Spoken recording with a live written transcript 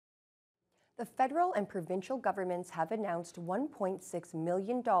The federal and provincial governments have announced $1.6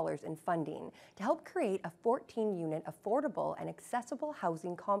 million in funding to help create a 14-unit affordable and accessible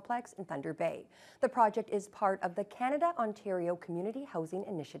housing complex in Thunder Bay. The project is part of the Canada-Ontario Community Housing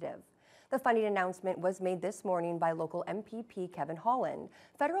Initiative. The funding announcement was made this morning by local MPP Kevin Holland,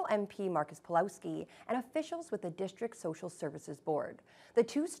 federal MP Marcus Pawlowski, and officials with the District Social Services Board. The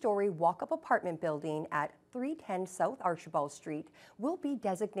two-story walk-up apartment building at 310 South Archibald Street will be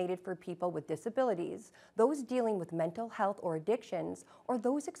designated for people with disabilities, those dealing with mental health or addictions, or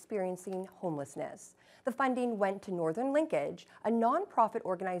those experiencing homelessness. The funding went to Northern Linkage, a nonprofit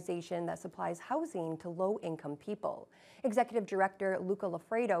organization that supplies housing to low-income people. Executive Director Luca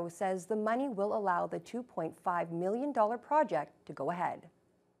Lafredo says the money will allow the $2.5 million project to go ahead.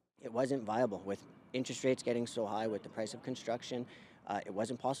 It wasn't viable with interest rates getting so high, with the price of construction. It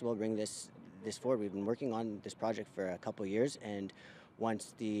wasn't possible to bring this forward. We've been working on this project for a couple of years, and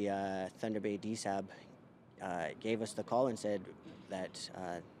once the Thunder Bay DSAB gave us the call and said that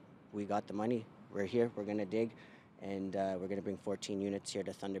we got the money, we're here, we're going to dig, and we're going to bring 14 units here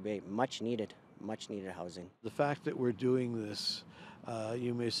to Thunder Bay. Much needed housing. The fact that we're doing this,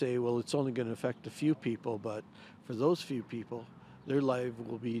 you may say, well, it's only going to affect a few people, but for those few people, their life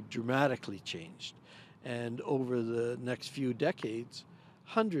will be dramatically changed. And over the next few decades,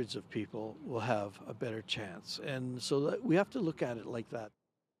 hundreds of people will have a better chance. And so that we have to look at it like that.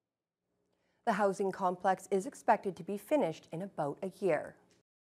 The housing complex is expected to be finished in about a year.